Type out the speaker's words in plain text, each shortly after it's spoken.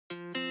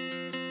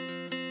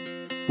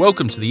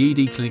Welcome to the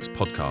ED Clinics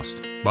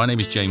podcast. My name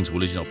is James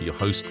Woolidge and I'll be your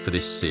host for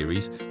this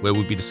series where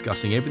we'll be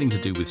discussing everything to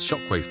do with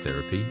shockwave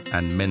therapy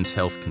and men's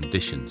health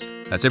conditions.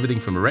 That's everything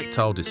from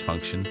erectile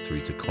dysfunction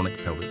through to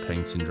chronic pelvic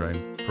pain syndrome,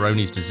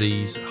 Peyronie's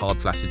disease, hard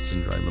flaccid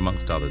syndrome,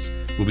 amongst others.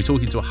 We'll be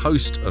talking to a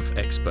host of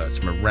experts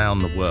from around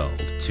the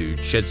world to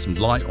shed some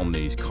light on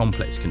these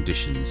complex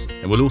conditions.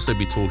 And we'll also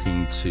be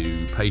talking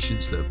to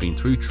patients that have been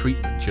through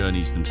treatment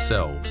journeys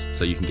themselves,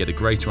 so you can get a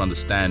greater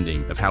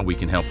understanding of how we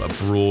can help a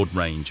broad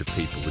range of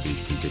people with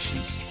these conditions.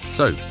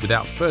 So,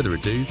 without further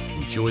ado,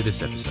 enjoy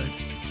this episode.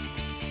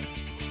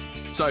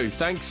 So,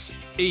 thanks,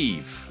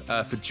 Eve,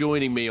 for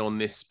joining me on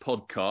this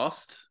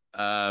podcast.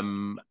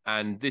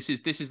 And this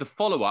is the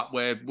follow-up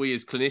where we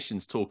as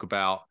clinicians talk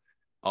about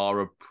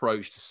our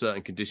approach to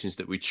certain conditions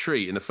that we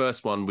treat. In the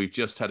first one, we've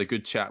just had a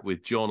good chat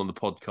with John on the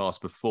podcast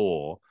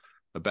before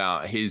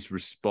about his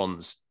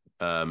response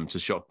to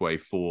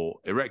shockwave for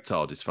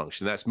erectile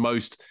dysfunction. That's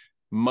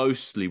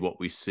mostly what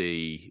we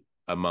see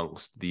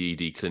amongst the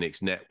ED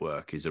Clinics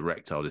network is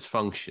erectile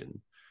dysfunction,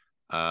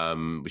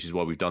 which is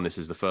why we've done this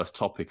as the first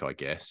topic, I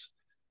guess.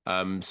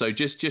 So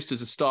just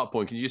as a start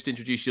point, can you just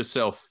introduce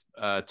yourself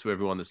to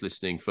everyone that's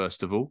listening,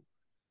 first of all?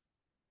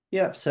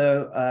 Yeah,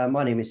 so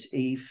my name is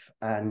Eve,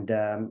 and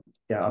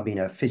I've been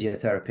a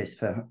physiotherapist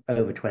for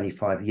over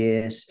 25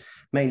 years,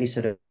 mainly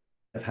sort of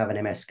have an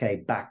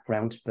MSK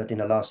background, but in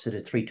the last sort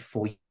of 3 to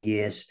 4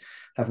 years,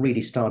 I've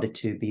really started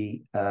to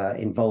be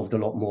involved a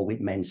lot more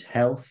with men's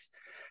health,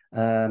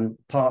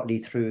 partly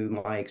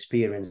through my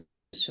experience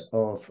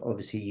of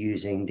obviously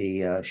using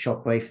the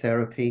shockwave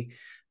therapy,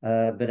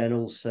 but then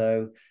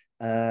also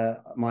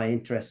my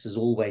interest has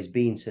always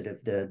been sort of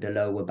the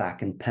lower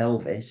back and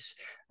pelvis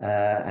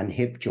and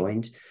hip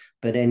joint.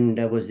 But then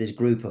there was this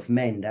group of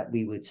men that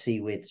we would see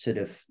with sort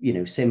of,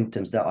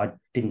 symptoms that I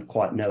didn't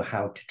quite know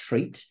how to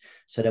treat.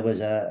 So there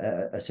was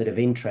a sort of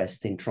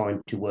interest in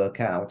trying to work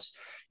out,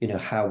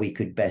 how we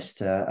could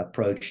best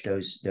approach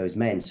those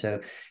men.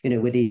 So,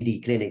 with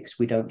ED clinics,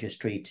 we don't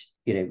just treat,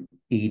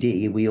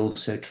 ED, we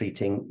also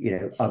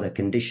treating, other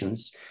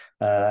conditions,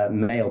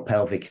 male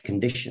pelvic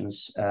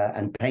conditions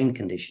and pain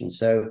conditions.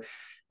 So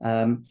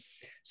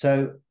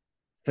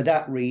for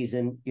that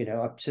reason,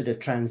 I've sort of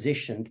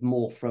transitioned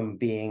more from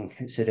being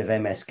sort of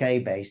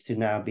MSK based to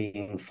now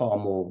being far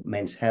more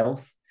men's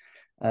health.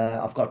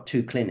 I've got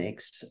 2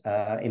 clinics.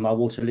 In my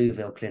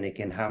Waterlooville clinic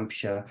in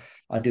Hampshire,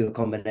 I do a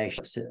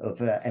combination of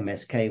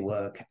MSK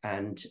work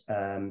and,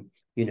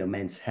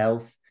 men's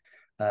health.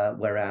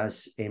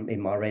 Whereas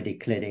in my Reading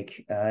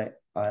clinic,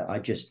 I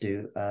just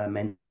do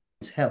men's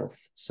health.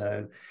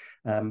 So,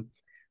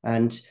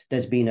 and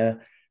there's been a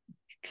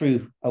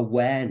through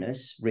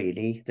awareness,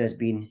 really, there's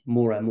been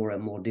more and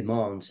more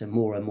demands and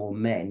more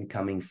men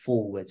coming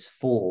forwards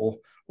for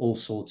all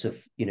sorts of,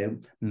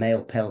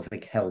 male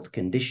pelvic health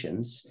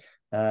conditions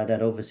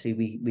that obviously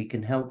we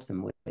can help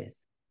them with.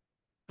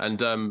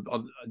 And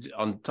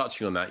on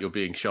touching on that, you're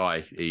being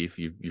shy, Eve.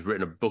 You've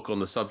written a book on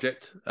the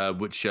subject,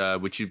 which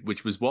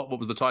was what? What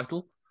was the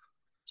title?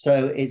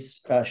 So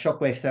it's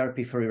Shockwave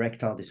Therapy for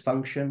Erectile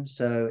Dysfunction.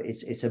 So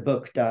it's a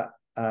book that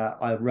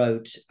I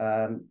wrote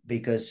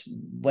because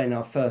when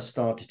I first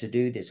started to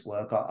do this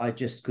work, I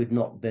just could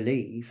not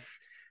believe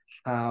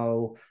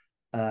how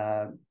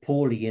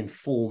poorly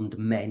informed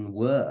men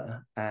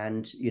were.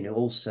 And,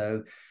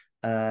 also,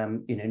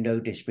 no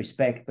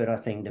disrespect, but I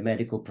think the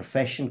medical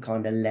profession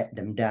kind of let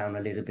them down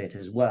a little bit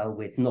as well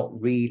with not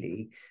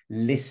really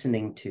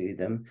listening to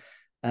them.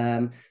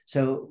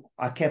 So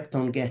I kept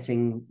on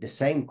getting the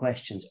same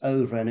questions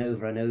over and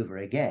over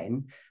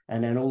again.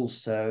 And then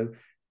also,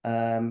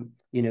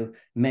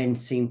 men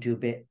seemed to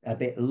be a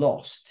bit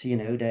lost.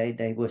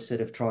 They were sort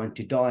of trying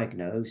to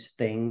diagnose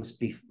things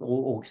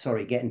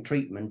getting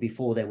treatment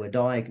before they were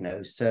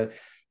diagnosed. So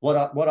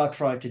what I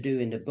tried to do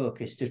in the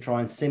book is to try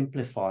and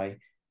simplify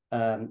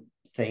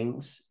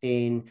things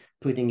in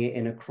putting it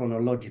in a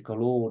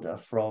chronological order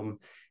from,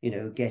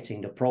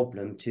 getting the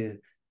problem to,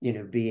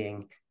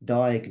 being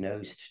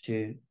diagnosed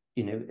to,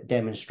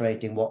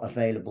 demonstrating what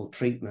available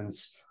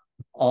treatments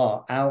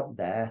are out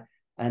there,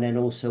 and then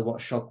also what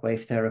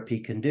shockwave therapy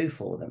can do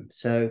for them.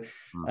 So,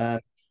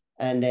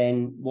 and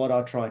then what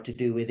I tried to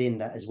do within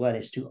that as well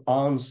is to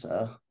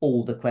answer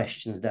all the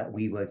questions that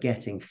we were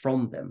getting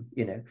from them,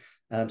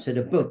 So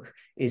the book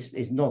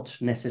is not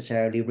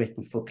necessarily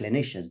written for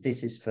clinicians.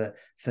 This is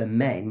for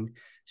men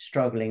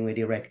struggling with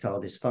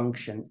erectile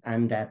dysfunction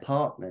and their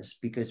partners,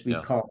 because we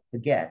can't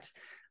forget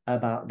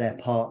about their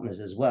partners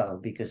as well,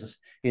 because,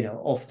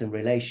 often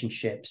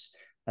relationships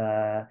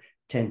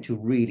tend to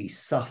really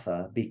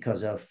suffer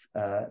because of,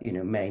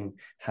 men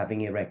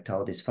having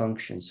erectile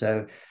dysfunction.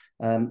 So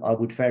I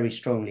would very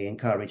strongly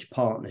encourage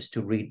partners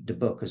to read the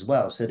book as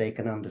well, so they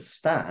can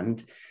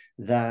understand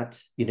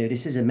that,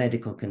 this is a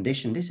medical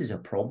condition. This is a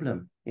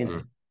problem,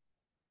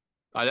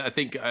 I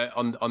think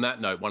on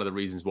that note, one of the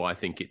reasons why I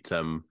think it,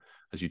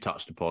 as you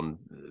touched upon,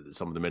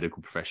 some of the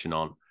medical profession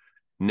aren't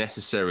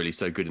necessarily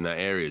so good in that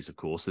area, of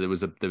course. So there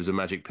was a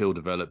magic pill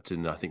developed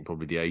in, I think,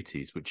 probably the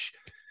 80s, which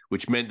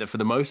which meant that for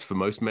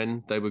most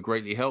men, they were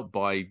greatly helped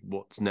by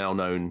what's now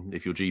known,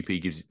 if your GP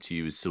gives it to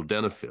you, as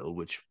sildenafil,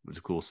 which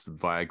of course the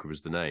Viagra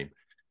is the name.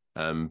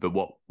 But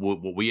what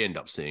we end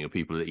up seeing are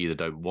people that either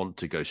don't want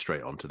to go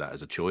straight onto that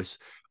as a choice,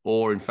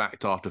 or in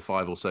fact, after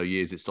 5 or so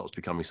years, it stops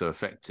becoming so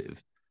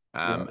effective.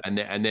 And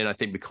then I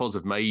think because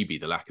of maybe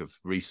the lack of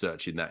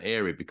research in that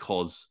area,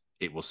 because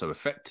it was so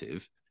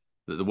effective,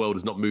 that the world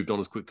has not moved on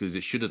as quickly as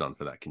it should have done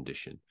for that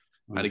condition.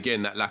 And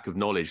again, that lack of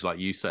knowledge, like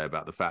you say,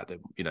 about the fact that,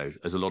 you know,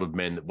 there's a lot of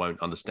men that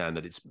won't understand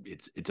that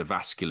it's a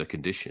vascular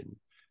condition,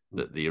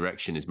 that the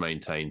erection is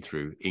maintained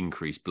through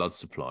increased blood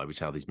supply, which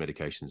is how these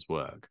medications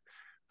work.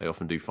 They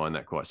often do find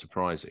that quite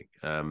surprising.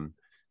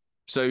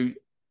 So,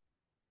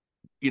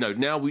 you know,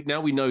 now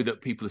we know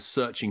that people are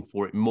searching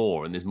for it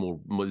more, and there's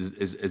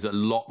a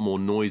lot more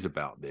noise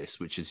about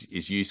this, which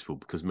is useful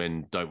because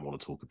men don't want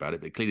to talk about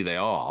it, but clearly they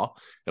are.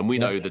 And we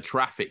know the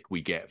traffic we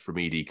get from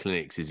ED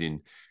clinics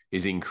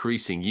is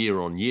increasing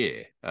year on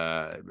year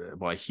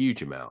by a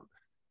huge amount.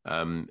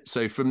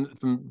 So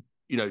from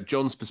you know,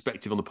 John's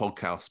perspective on the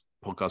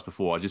podcast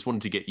before, I just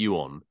wanted to get you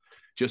on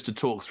just to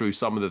talk through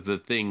some of the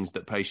things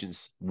that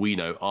patients we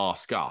know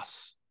ask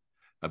us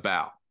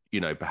about, you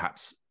know,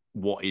 perhaps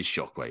what is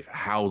shockwave,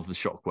 how the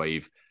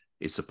shockwave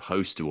is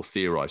supposed to or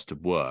theorized to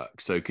work.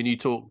 So can you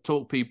talk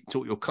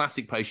your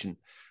classic patient,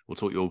 or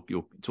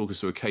talk us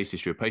through a case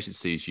history? A patient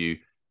sees you,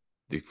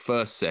 the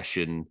first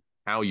session,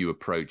 how you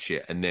approach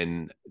it, and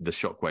then the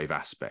shockwave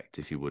aspect,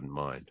 if you wouldn't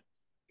mind.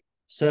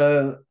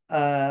 So,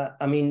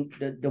 I mean,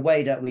 the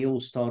way that we all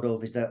start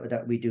off is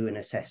that we do an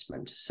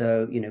assessment.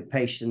 So, you know,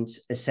 patient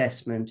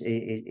assessment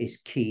is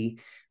key,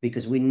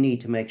 because we need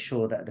to make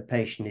sure that the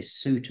patient is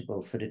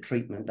suitable for the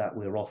treatment that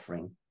we're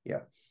offering.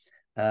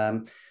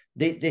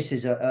 This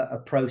is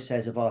a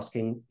process of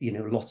asking, you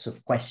know, lots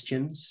of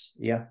questions.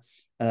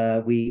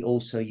 We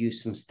also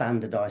use some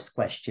standardized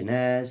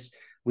questionnaires.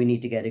 We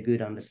need to get a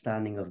good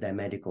understanding of their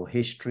medical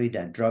history,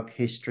 their drug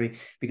history,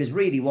 because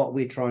really what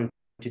we're trying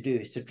to do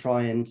is to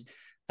try and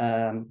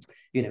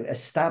you know,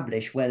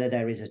 establish whether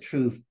there is a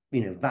true,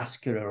 you know,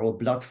 vascular or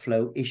blood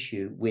flow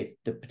issue with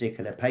the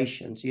particular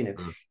patient. You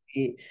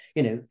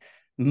know,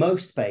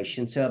 most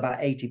patients, so about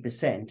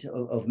 80%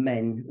 of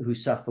men who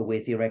suffer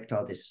with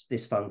erectile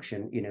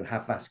dysfunction, you know,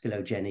 have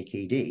vasculogenic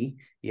ED.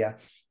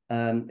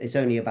 It's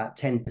only about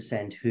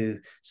 10% who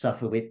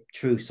suffer with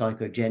true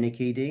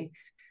psychogenic ED.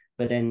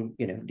 But then,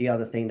 you know, the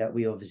other thing that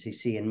we obviously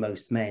see in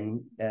most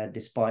men,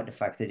 despite the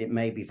fact that it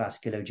may be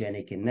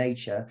vasculogenic in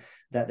nature,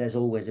 that there's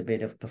always a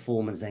bit of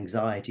performance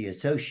anxiety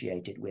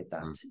associated with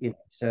that. You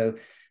know, so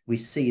we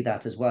see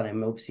that as well,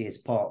 and obviously it's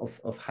part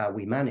of how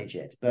we manage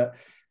it. But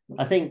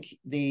I think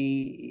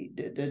the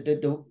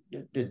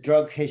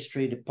drug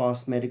history, the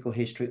past medical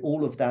history,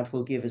 all of that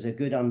will give us a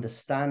good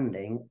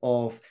understanding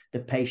of the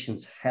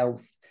patient's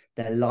health,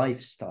 their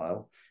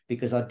lifestyle,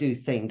 because I do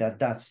think that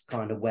that's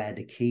kind of where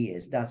the key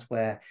is. That's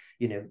where,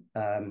 you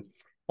know,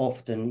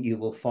 often you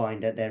will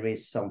find that there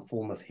is some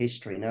form of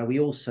history. Now, we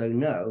also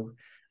know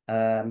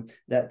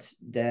that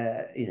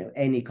there, you know,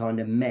 any kind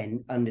of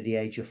men under the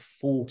age of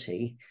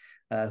 40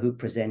 who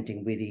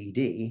presenting with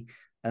ED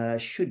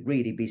should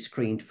really be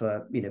screened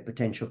for, you know,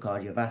 potential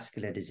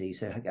cardiovascular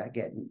disease. So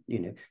get, you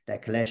know, their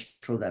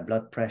cholesterol, their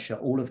blood pressure,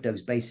 all of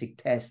those basic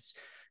tests,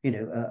 you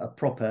know, a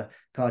proper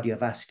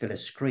cardiovascular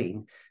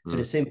screen, for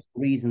the simple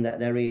reason that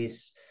there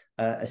is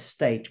a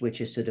state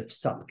which is sort of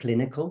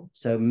subclinical.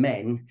 So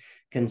men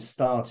can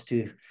start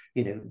to,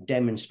 you know,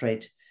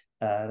 demonstrate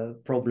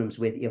problems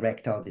with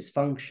erectile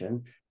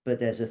dysfunction,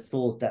 but there's a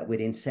thought that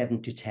within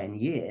 7 to 10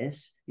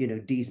 years, you know,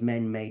 these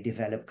men may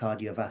develop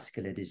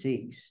cardiovascular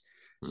disease.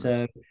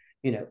 So,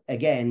 you know,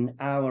 again,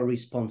 our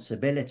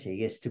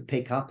responsibility is to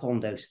pick up on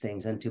those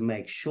things and to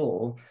make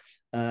sure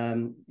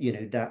you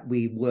know, that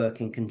we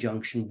work in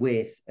conjunction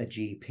with a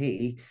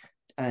GP,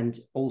 and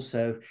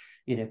also,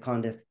 you know,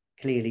 kind of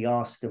clearly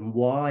ask them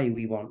why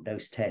we want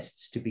those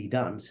tests to be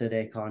done. So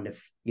they're kind of,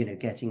 you know,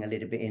 getting a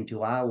little bit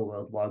into our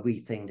world, why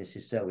we think this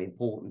is so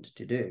important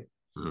to do.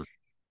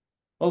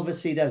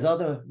 Obviously, there's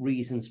other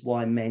reasons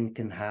why men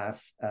can have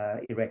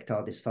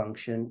erectile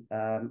dysfunction.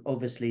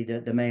 Obviously,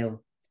 the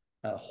male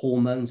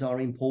hormones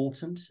are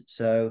important.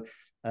 So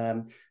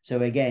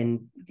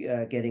again,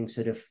 getting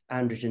sort of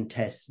androgen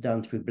tests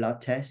done through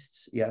blood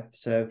tests.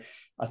 So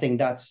I think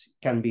that's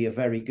can be a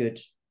very good,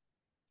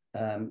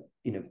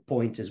 you know,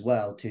 point as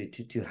well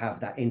to have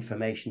that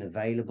information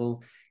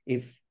available.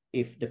 If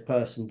the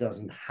person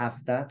doesn't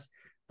have that,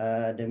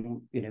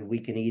 then, you know, we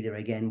can either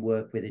again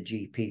work with a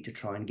GP to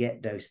try and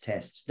get those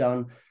tests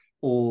done,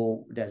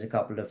 or there's a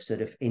couple of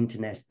sort of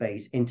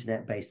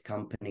internet-based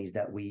companies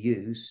that we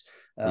use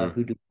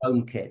who do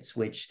home kits,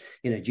 which,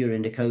 you know,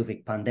 during the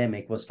COVID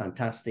pandemic was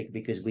fantastic,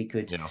 because we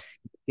could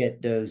get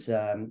those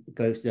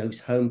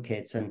home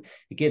kits, and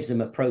it gives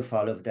them a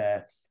profile of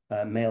their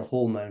male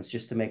hormones,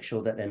 just to make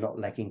sure that they're not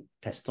lacking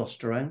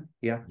testosterone.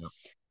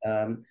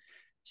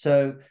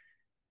 So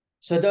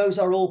those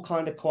are all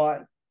kind of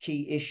quite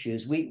key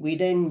issues. We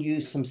then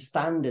use some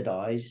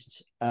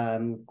standardized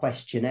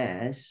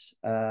questionnaires,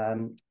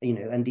 you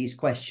know, and these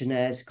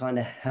questionnaires kind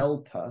of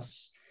help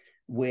us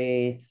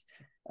with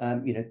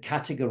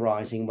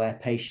categorizing where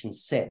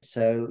patients sit.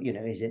 So,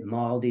 is it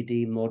mild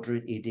ED,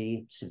 moderate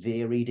ED,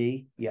 severe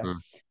ED? Yeah.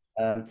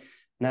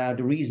 Now,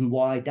 the reason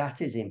why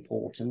that is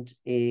important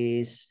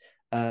is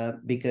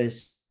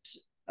because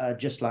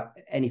just like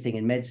anything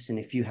in medicine,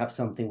 if you have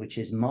something which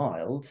is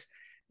mild,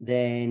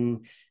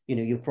 then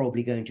you're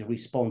probably going to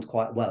respond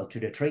quite well to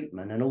the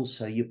treatment, and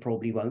also you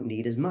probably won't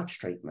need as much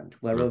treatment.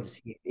 Where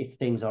obviously, if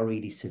things are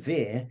really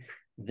severe,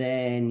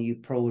 then you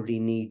probably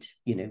need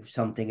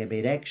something a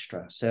bit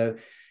extra. So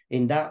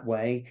in that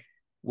way,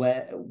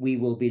 where we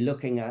will be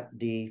looking at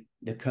the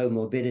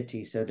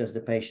comorbidity, so does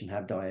the patient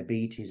have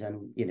diabetes,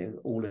 and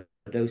all of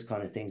those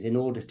kind of things, in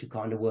order to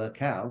kind of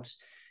work out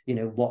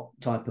what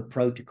type of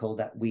protocol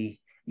that we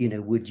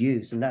would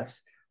use. And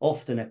that's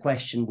often a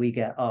question we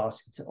get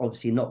asked,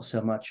 obviously not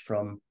so much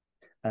from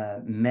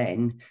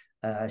men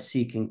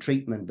seeking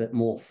treatment, but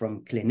more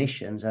from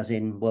clinicians, as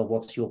in, well,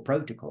 what's your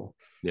protocol?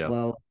 Yeah.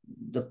 Well,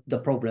 the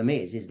problem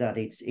is that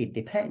it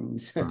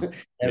depends. There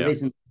Yeah.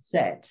 isn't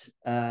set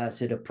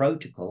sort of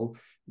protocol.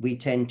 We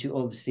tend to,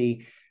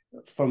 obviously,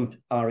 from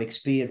our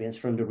experience,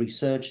 from the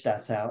research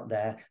that's out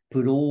there,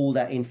 put all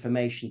that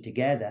information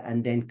together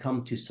and then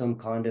come to some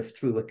kind of,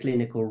 through a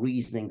clinical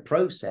reasoning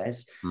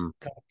process, come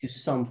to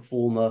some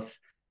form of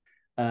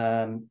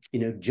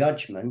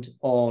judgment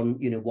on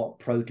what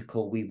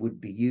protocol we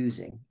would be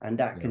using. And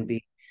that can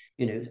be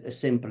as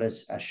simple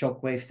as a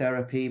shockwave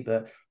therapy,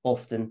 but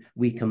often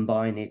we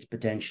combine it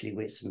potentially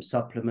with some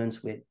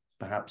supplements, with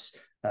perhaps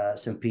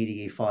some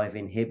PDE5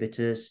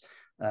 inhibitors,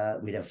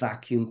 with a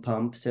vacuum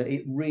pump. So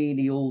it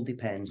really all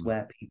depends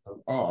where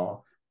people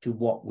are to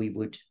what we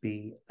would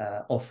be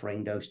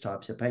offering those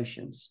types of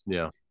patients.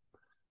 Yeah.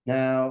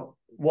 Now,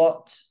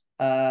 what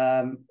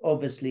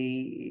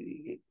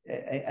obviously,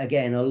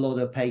 again, a lot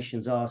of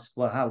patients ask,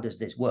 well, how does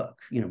this work?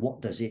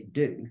 What does it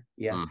do?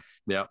 Yeah.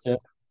 Yeah. So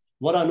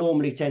what I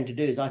normally tend to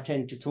do is I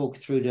tend to talk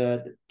through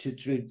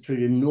through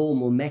the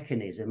normal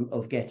mechanism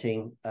of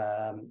getting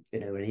an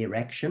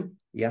erection.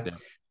 Yeah.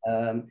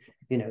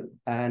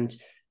 And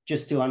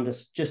just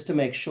to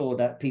make sure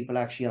that people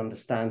actually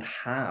understand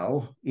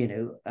how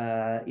men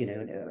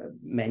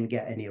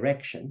get an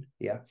erection.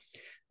 Yeah.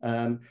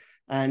 And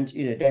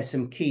there's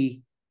some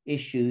key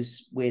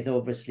issues with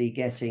obviously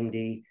getting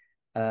the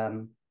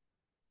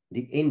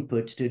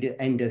input to the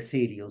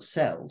endothelial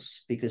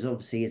cells, because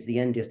obviously it's the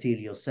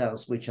endothelial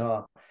cells, which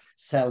are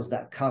cells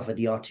that cover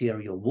the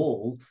arterial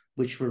wall,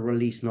 which will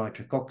release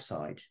nitric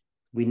oxide.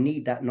 We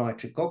need that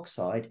nitric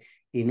oxide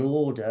in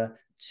order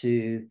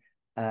to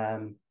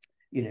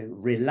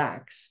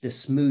relax the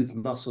smooth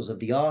muscles of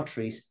the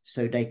arteries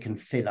so they can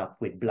fill up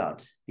with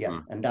blood.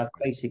 Yeah. And that's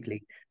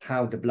basically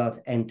how the blood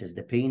enters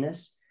the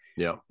penis.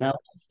 Yeah. Now,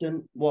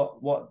 often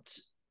what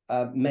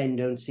men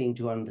don't seem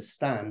to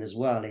understand as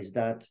well is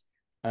that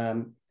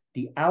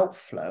the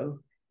outflow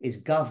is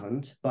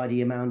governed by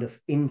the amount of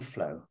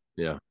inflow.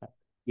 Yeah.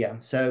 Yeah.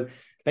 So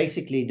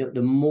basically,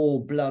 the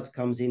more blood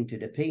comes into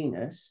the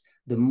penis,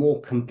 the more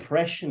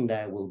compression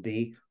there will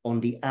be on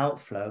the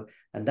outflow,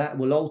 and that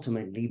will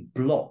ultimately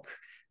block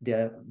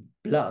the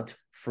blood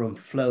from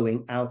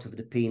flowing out of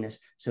the penis,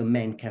 so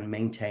men can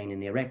maintain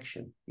an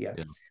erection. Yeah.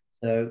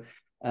 So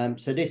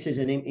this is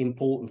an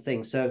important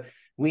thing. So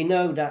we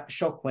know that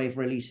shockwave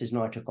releases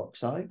nitric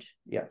oxide.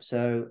 Yeah.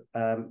 So,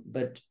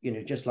 but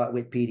just like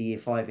with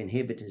PDE5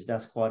 inhibitors,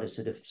 that's quite a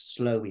sort of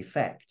slow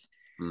effect.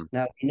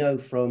 Now, we know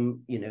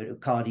from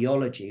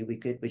cardiology,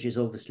 which is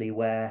obviously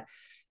where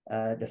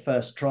the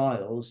first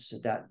trials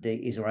that the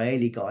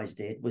Israeli guys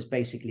did was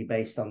basically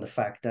based on the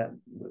fact that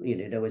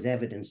there was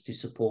evidence to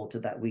support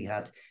that we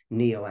had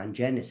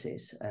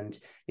neoangenesis, and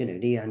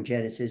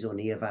neoangenesis or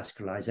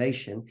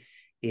neovascularization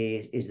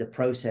is the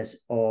process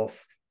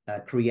of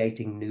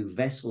creating new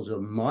vessels or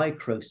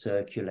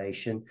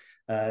microcirculation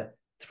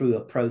through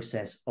a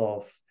process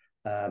of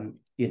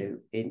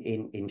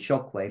in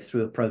shockwave,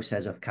 through a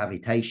process of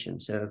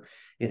cavitation. So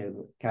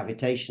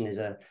cavitation is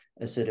a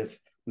sort of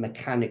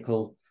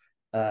mechanical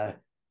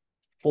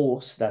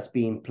force that's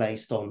being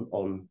placed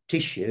on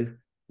tissue,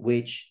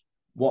 which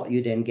what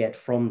you then get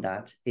from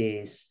that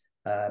is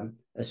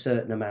a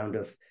certain amount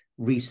of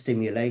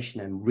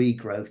re-stimulation and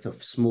regrowth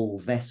of small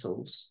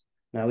vessels.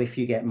 Now, if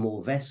you get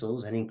more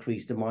vessels and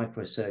increase the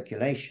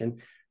microcirculation,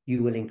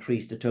 you will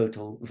increase the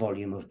total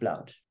volume of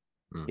blood.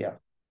 Yeah.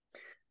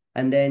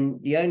 And then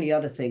the only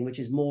other thing, which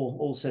is more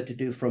also to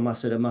do from our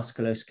sort of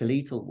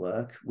musculoskeletal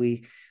work,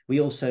 we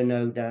also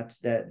know that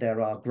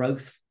there are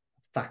growth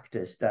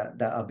factors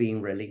that are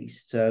being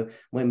released. So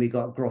when we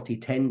got grotty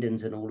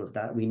tendons and all of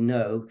that, we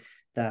know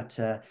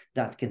that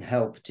that can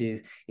help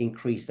to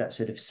increase that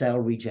sort of cell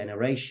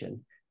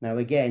regeneration. Now,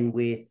 again,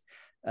 with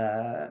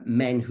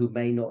men who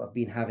may not have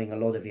been having a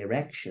lot of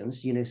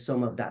erections,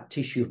 some of that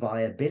tissue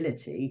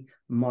viability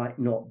might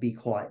not be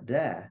quite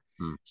there.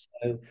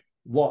 So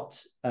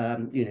what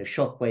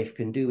shockwave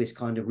can do is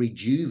kind of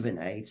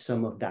rejuvenate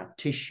some of that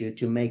tissue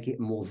to make it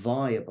more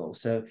viable.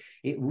 So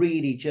it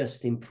really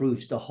just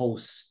improves the whole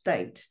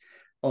state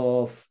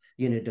of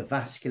the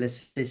vascular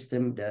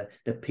system, the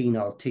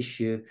penile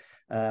tissue,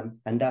 and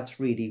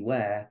that's really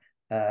where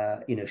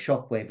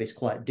shockwave is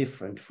quite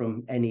different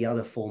from any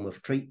other form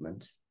of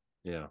treatment.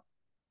 Yeah.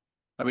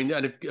 I mean,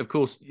 and of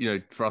course,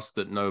 for us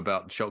that know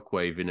about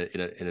shockwave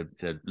in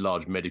a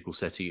large medical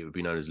setting, it would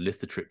be known as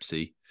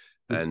lithotripsy.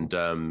 And,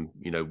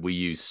 we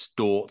use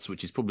Storts,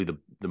 which is probably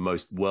the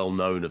most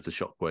well-known of the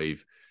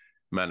shockwave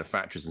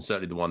manufacturers, and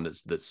certainly the one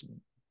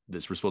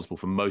that's responsible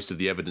for most of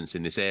the evidence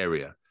in this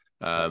area.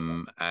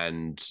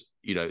 And,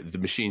 the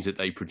machines that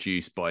they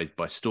produce by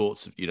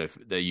Storts,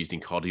 they're used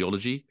in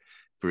cardiology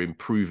for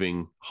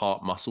improving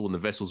heart muscle and the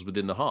vessels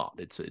within the heart.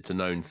 It's a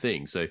known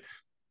thing. So,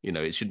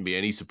 it shouldn't be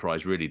any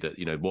surprise really that,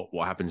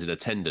 what happens in a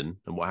tendon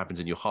and what happens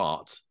in your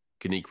heart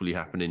can equally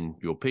happen in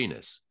your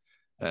penis.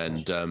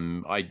 And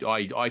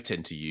I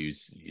tend to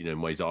use, in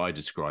ways that I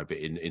describe it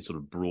in sort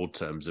of broad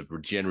terms of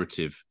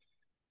regenerative,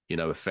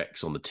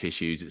 effects on the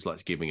tissues. It's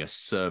like giving a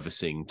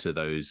servicing to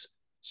those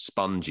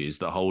sponges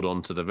that hold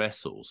on to the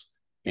vessels.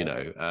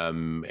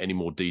 Any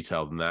more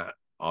detail than that,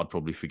 I'd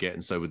probably forget,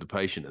 and so would the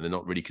patient, and they're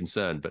not really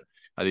concerned. But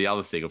the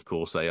other thing, of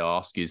course, they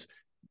ask is,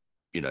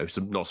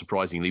 not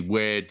surprisingly,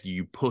 where do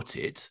you put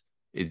it?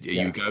 Are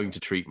you going to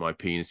treat my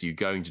penis? Are you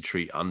going to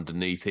treat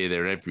underneath, here,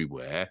 there,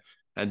 everywhere?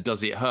 And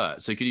does it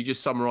hurt? So could you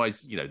just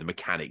summarize, the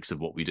mechanics of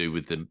what we do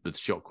with the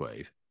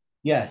shockwave?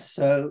 Yes.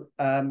 So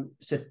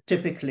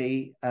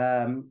typically,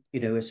 a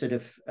sort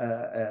of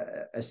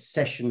a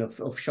session of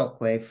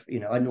shockwave,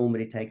 I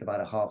normally take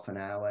about a half an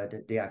hour.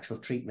 The actual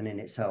treatment in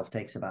itself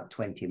takes about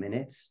 20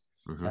 minutes.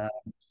 Mm-hmm.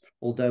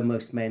 Although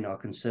most men are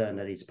concerned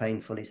that it's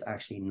painful, it's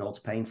actually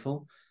not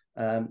painful.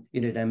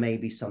 There may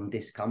be some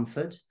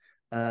discomfort,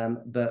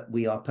 but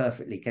we are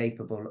perfectly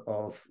capable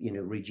of,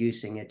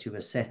 reducing it to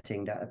a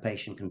setting that a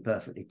patient can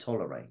perfectly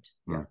tolerate.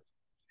 Mm.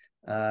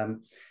 Yeah.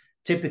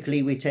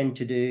 Typically, we tend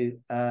to do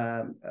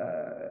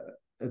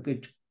a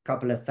good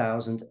couple of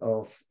thousand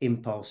of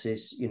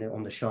impulses,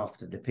 on the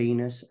shaft of the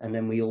penis, and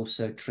then we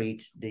also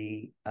treat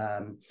the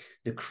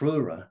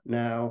crura.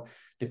 Now,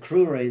 the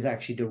crura is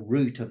actually the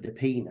root of the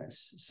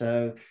penis,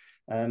 so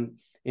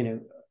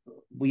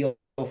we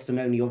often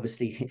only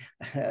obviously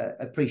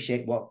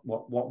appreciate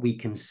what we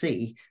can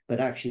see, but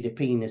actually the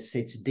penis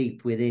sits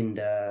deep within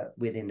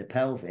the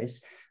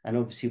pelvis, and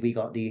obviously we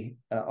got the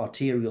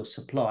arterial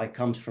supply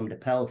comes from the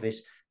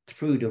pelvis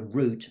through the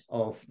root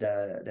of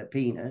the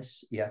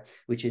penis,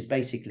 which is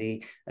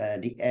basically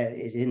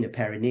is in the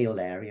perineal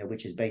area,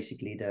 which is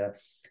basically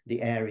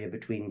the area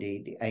between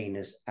the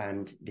anus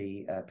and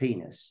the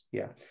penis.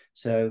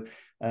 So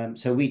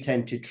we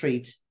tend to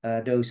treat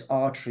those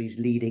arteries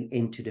leading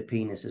into the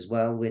penis as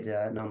well with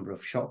a number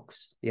of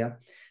shocks,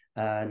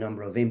 a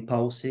number of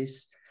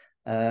impulses.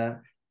 And,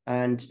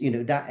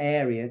 that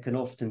area can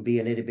often be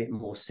a little bit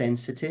more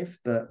sensitive,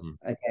 but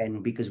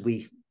again, because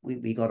we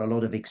got a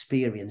lot of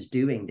experience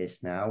doing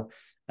this now,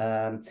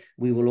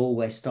 we will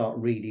always start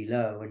really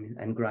low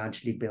and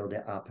gradually build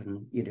it up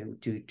and,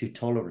 to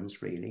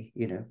tolerance really,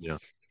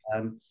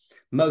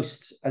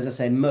 most, as I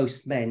say,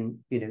 most men,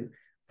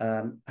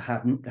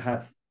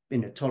 have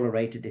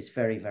tolerated this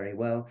very, very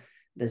well.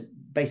 There's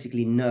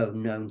basically no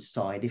known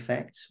side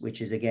effects, which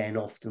is again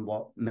often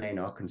what men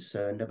are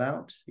concerned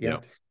about.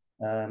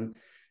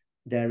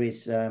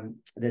 There's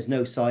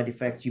no side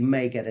effects. You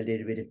may get a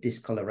little bit of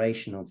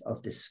discoloration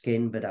of the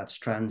skin, but that's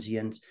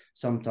transient.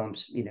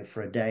 Sometimes,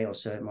 for a day or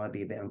so, it might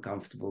be a bit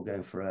uncomfortable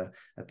going for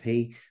a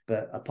pee.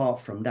 But apart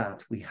from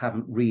that, we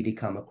haven't really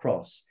come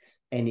across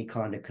any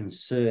kind of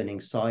concerning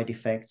side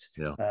effects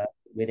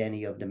with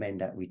any of the men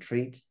that we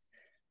treat.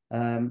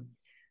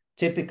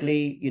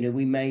 Typically,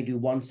 we may do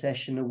one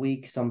session a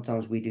week.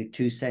 Sometimes we do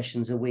 2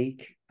 sessions a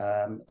week.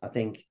 I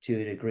think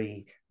to a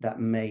degree that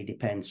may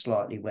depend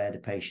slightly where the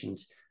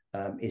patient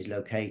is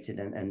located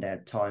and their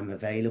time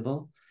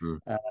available.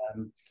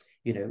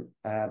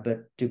 But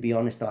to be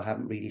honest, I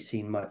haven't really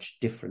seen much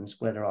difference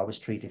whether I was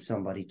treating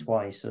somebody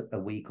twice a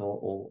week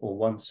or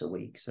once a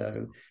week.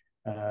 So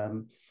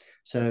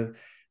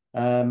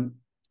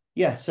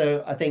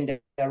I think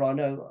there are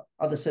no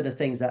other sort of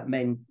things that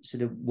men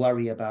sort of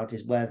worry about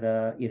is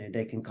whether,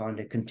 they can kind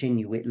of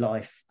continue with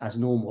life as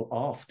normal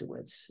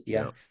afterwards.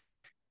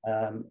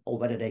 Or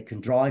whether they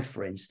can drive,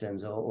 for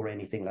instance, or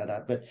anything like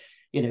that. But,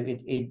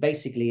 it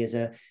basically is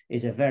a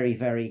very,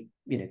 very,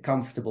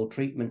 comfortable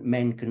treatment.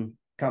 Men can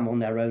come on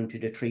their own to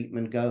the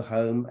treatment, go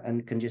home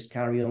and can just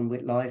carry on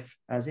with life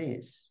as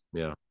is.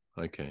 Yeah.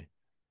 Okay.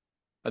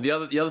 The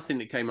other thing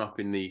that came up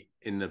in the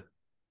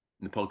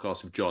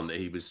podcast of John, that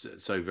he was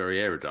so very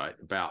erudite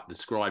about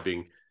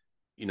describing,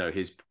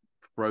 his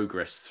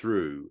progress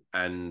through,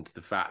 and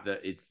the fact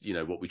that it's,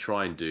 what we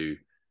try and do,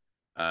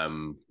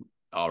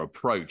 our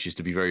approach is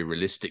to be very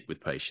realistic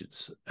with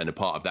patients. And a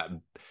part of that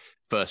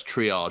first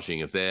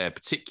triaging of their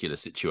particular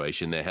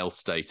situation, their health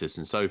status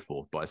and so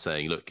forth, by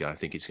saying, look, I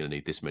think it's going to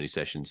need this many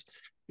sessions.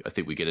 I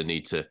think we're going to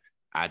need to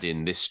add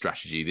in this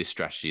strategy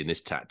and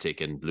this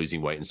tactic and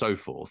losing weight and so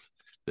forth,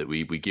 that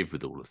we give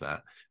with all of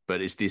that.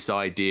 But it's this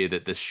idea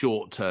that the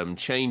short-term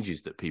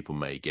changes that people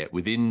may get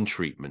within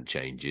treatment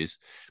changes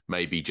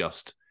may be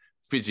just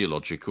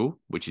physiological,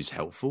 which is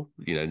helpful,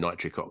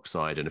 nitric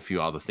oxide and a few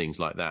other things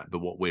like that. But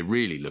what we're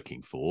really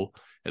looking for,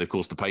 and of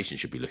course the patient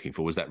should be looking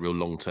for, is that real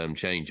long-term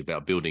change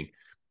about building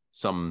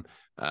some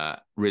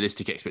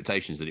realistic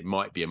expectations that it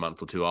might be a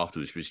month or two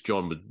afterwards, which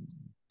John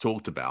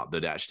talked about,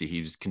 that actually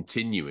he was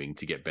continuing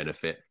to get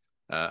benefit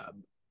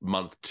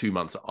month, 2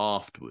 months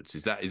afterwards.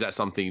 Is that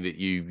something that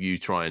you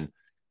try and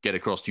get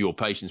across to your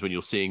patients when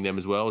you're seeing them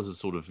as well, as a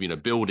sort of,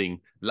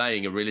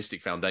 laying a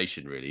realistic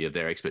foundation really of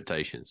their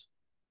expectations?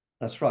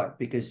 That's right,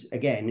 because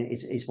again,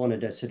 it's one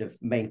of the sort of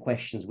main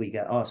questions we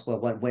get asked. Well,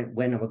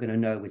 when are we going to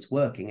know it's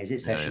working? Is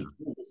it session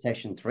 2? Is it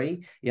session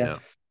 3? Yeah.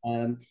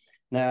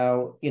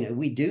 Now,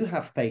 we do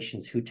have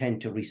patients who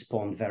tend to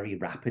respond very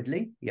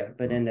rapidly,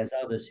 but then there's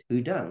others who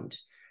don't.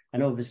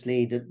 And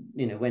obviously,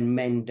 when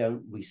men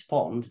don't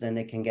respond, then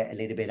they can get a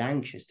little bit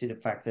anxious to the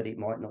fact that it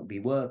might not be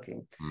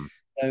working.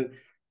 So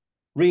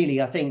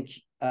really, I think,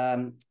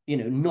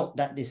 not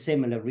that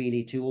dissimilar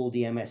really to all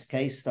the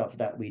MSK stuff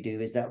that we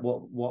do, is that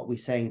what we're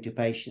saying to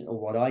patient, or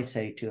what I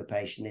say to a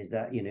patient, is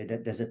that,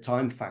 that there's a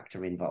time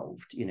factor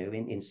involved,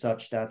 in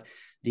such that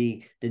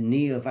the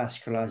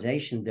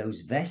neovascularization,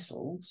 those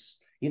vessels,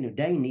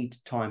 they need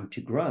time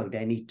to grow,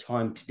 they need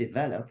time to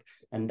develop.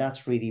 And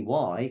that's really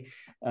why,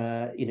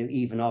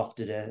 even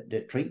after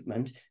the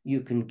treatment,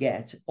 you can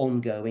get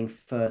ongoing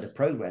further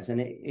progress. And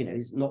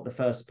it's not the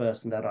first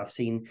person that I've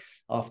seen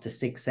after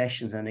 6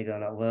 sessions and they go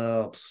like,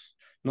 well,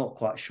 not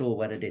quite sure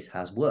whether this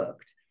has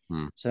worked.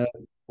 So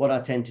what I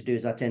tend to do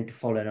is I tend to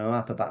follow them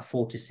up about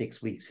 4 to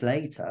 6 weeks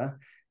later,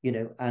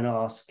 and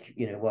ask,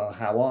 well,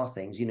 how are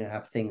things?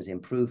 Have things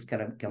improved?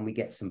 Can we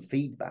get some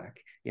feedback?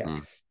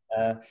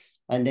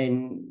 And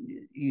then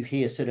you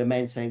hear sort of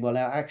men saying, well,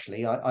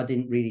 actually, I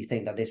didn't really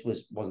think that this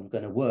wasn't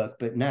going to work,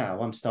 but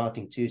now I'm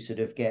starting to sort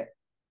of get,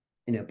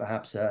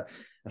 perhaps a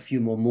few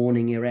more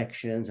morning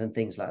erections and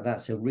things like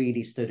that. So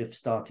really sort of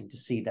starting to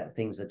see that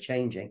things are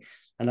changing.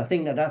 And I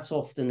think that that's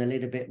often a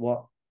little bit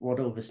what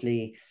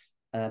obviously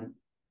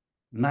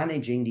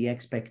managing the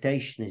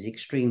expectation is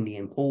extremely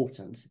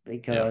important,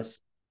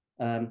 because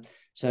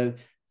so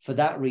for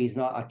that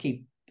reason,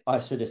 I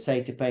sort of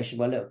say to patients,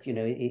 well, look,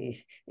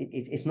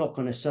 it's not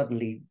going to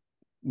suddenly,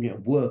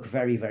 work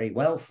very, very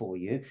well for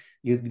you.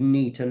 You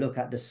need to look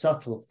at the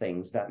subtle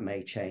things that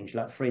may change.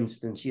 Like, for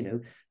instance,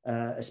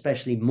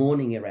 especially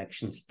morning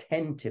erections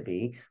tend to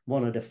be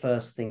one of the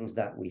first things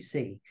that we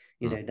see,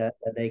 that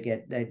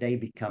they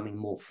becoming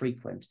more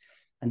frequent.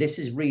 And this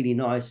is really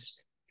nice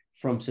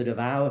from sort of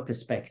our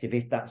perspective.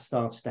 If that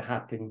starts to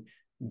happen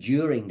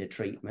during the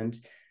treatment,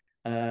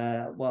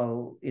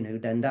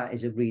 then that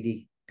is a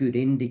really good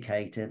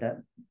indicator that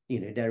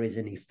there is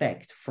an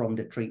effect from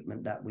the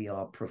treatment that we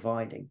are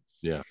providing.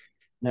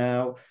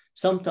 Now,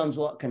 sometimes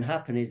what can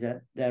happen is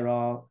that there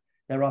are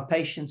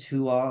patients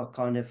who are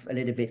kind of a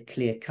little bit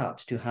clear cut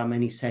to how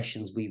many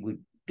sessions we would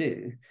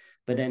do,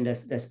 but then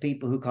there's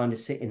people who kind of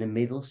sit in the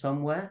middle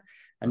somewhere,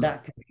 and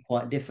that can be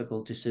quite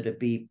difficult to sort of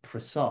be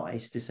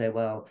precise to say,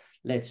 well,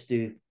 let's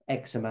do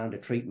X amount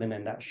of treatment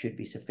and that should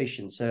be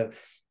sufficient. So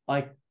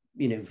I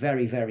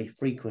very, very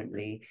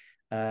frequently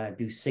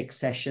do 6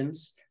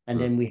 sessions, and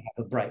then we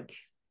have a break.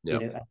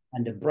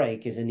 And a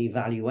break is an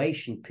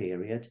evaluation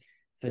period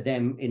for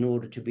them in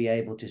order to be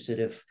able to sort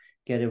of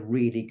get a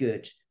really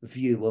good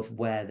view of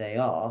where they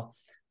are,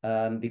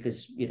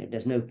 because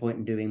there's no point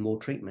in doing more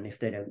treatment if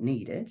they don't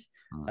need it.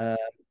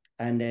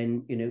 And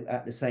then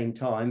at the same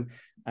time,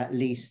 at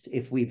least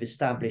if we've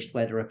established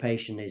whether a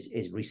patient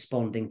is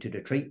responding to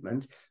the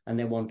treatment and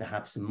they want to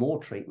have some more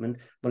treatment,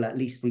 well, at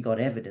least we got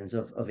evidence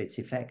of its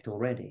effect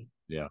already.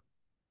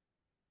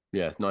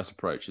 It's a nice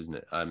approach, isn't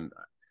it?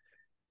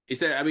 Is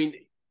there,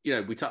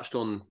 we touched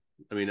on,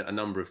 a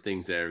number of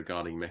things there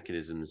regarding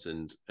mechanisms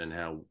and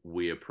how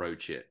we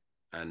approach it,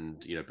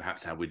 and,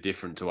 perhaps how we're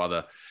different to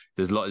other.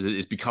 There's a lot,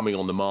 it's becoming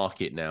on the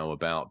market now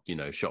about,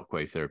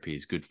 shockwave therapy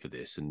is good for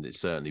this, and it's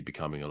certainly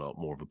becoming a lot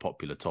more of a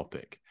popular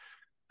topic.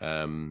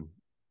 And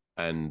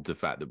the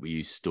fact that we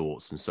use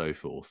storts and so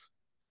forth.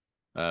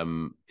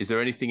 Is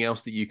there anything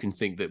else that you can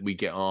think that we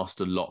get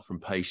asked a lot from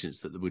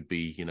patients that would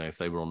be, if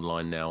they were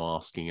online now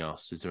asking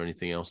us? Is there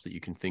anything else that you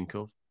can think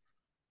of?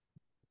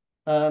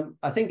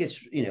 I think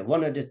it's,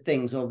 one of the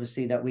things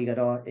obviously that we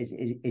got is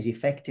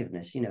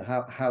effectiveness.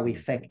 How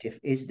effective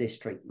is this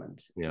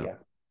treatment?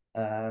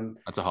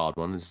 That's a hard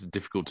one. It's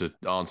difficult to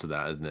answer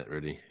that, isn't it,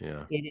 really?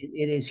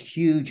 It is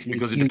hugely,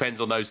 because it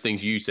depends on those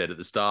things you said at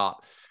the start.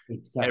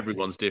 Exactly.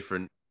 Everyone's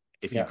different.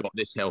 If you've got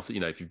this health,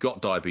 if you've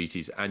got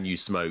diabetes and you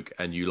smoke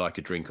and you like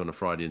a drink on a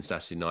Friday and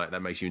Saturday night,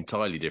 that makes you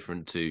entirely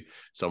different to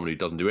someone who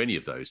doesn't do any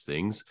of those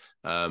things,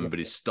 but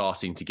is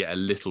starting to get a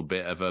little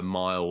bit of a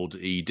mild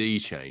ED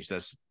change.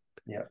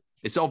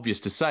 It's obvious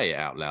to say it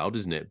out loud,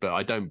 isn't it? But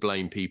I don't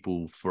blame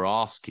people for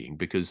asking,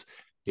 because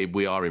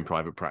we are in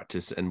private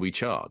practice and we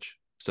charge.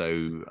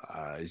 So,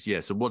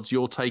 so what's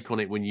your take on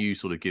it when you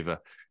sort of give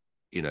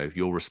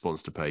your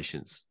response to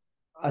patients?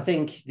 I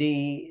think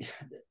the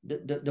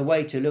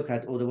way to look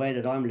at, or the way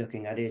that I'm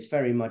looking at it, is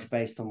very much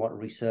based on what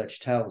research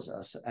tells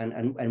us.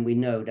 And we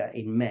know that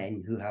in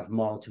men who have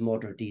mild to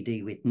moderate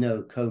DD with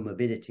no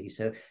comorbidity,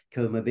 so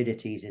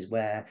comorbidities is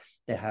where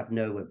they have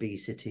no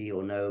obesity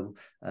or no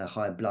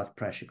high blood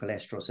pressure,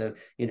 cholesterol. So,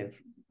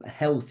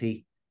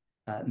 healthy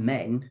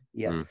men,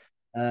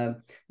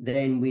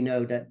 then we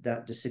know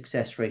that the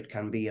success rate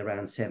can be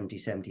around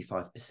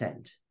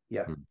 70-75%.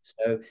 Yeah.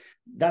 So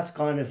that's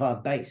kind of our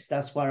base.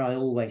 That's where I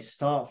always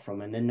start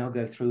from. And then I'll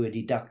go through a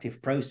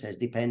deductive process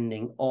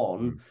depending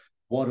on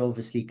what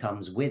obviously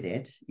comes with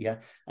it. Yeah.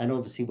 And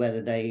obviously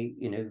whether they,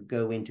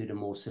 go into the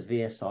more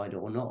severe side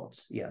or not.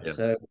 Yeah.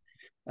 So,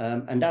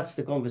 and that's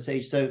the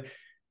conversation. So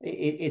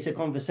it's a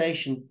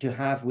conversation to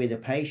have with a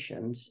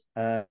patient.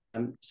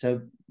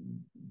 So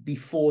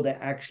before they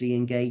actually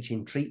engage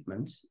in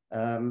treatment,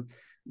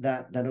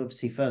 that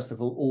obviously, first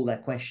of all their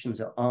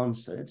questions are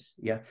answered,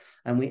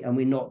 and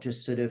we're not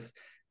just sort of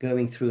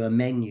going through a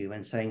menu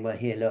and saying, well,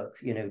 here, look,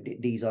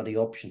 these are the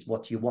options,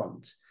 what do you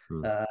want?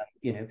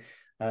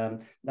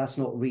 That's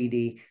not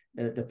really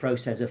the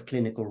process of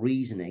clinical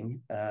reasoning.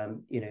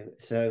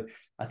 So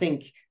I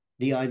think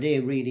the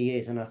idea really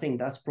is, and I think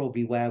that's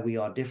probably where we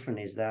are different,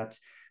 is that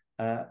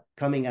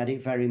coming at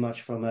it very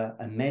much from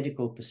a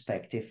medical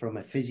perspective, from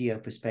a physio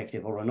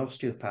perspective, or an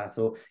osteopath,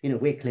 or,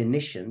 we're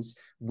clinicians,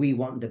 we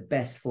want the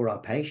best for our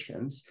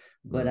patients,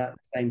 but at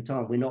the same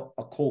time, we're not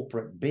a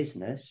corporate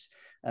business.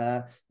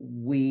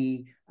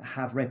 We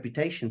have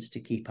reputations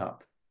to keep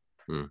up.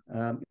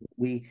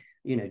 We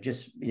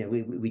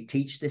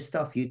teach this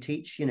stuff, you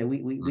teach,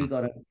 we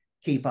got to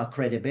keep our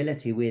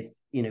credibility with,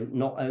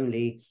 not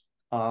only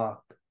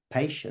our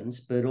patients,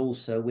 but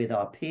also with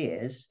our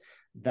peers,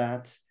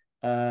 that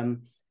that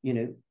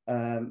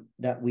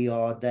we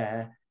are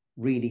there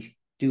really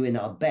doing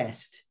our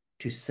best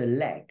to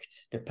select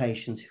the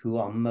patients who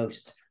are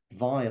most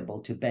viable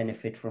to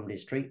benefit from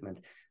this treatment.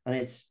 And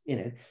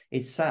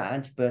it's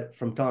sad, but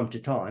from time to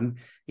time,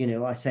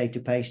 I say to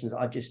patients,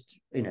 I just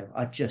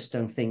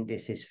don't think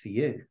this is for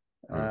you.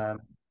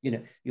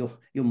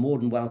 You're more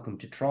than welcome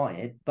to try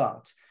it,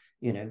 but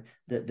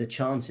the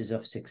chances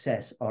of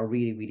success are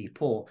really, really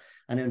poor.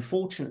 And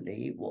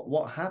unfortunately,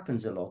 what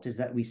happens a lot is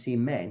that we see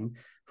men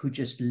who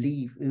just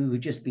who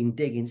just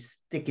been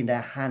sticking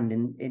their hand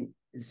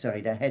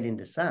their head in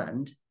the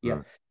sand.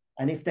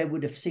 And if they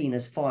would have seen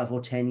us 5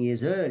 or 10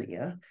 years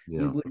earlier,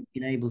 we wouldn't have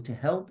been able to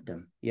help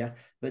them.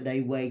 But they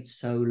wait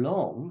so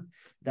long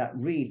that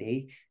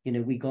really,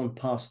 we've gone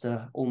past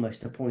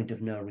almost a point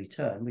of no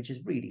return, which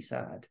is really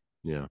sad.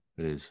 Yeah,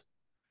 it is.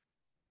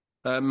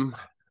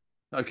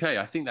 Okay,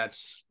 I think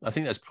that's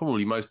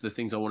probably most of the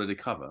things I wanted to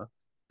cover,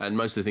 and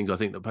most of the things I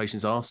think that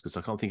patients ask us.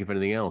 I can't think of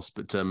anything else,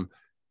 but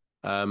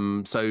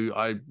so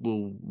I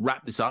will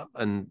wrap this up,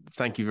 and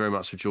thank you very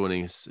much for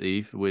joining us,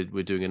 Eve.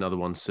 We're doing another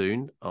one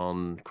soon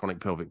on chronic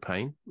pelvic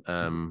pain,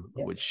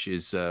 which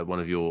is one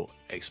of your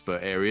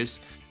expert areas.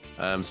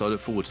 So I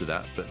look forward to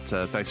that. But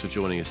thanks for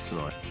joining us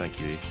tonight. Thank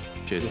you, Eve.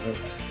 Cheers.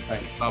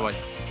 Thanks. Bye-bye.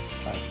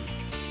 Bye.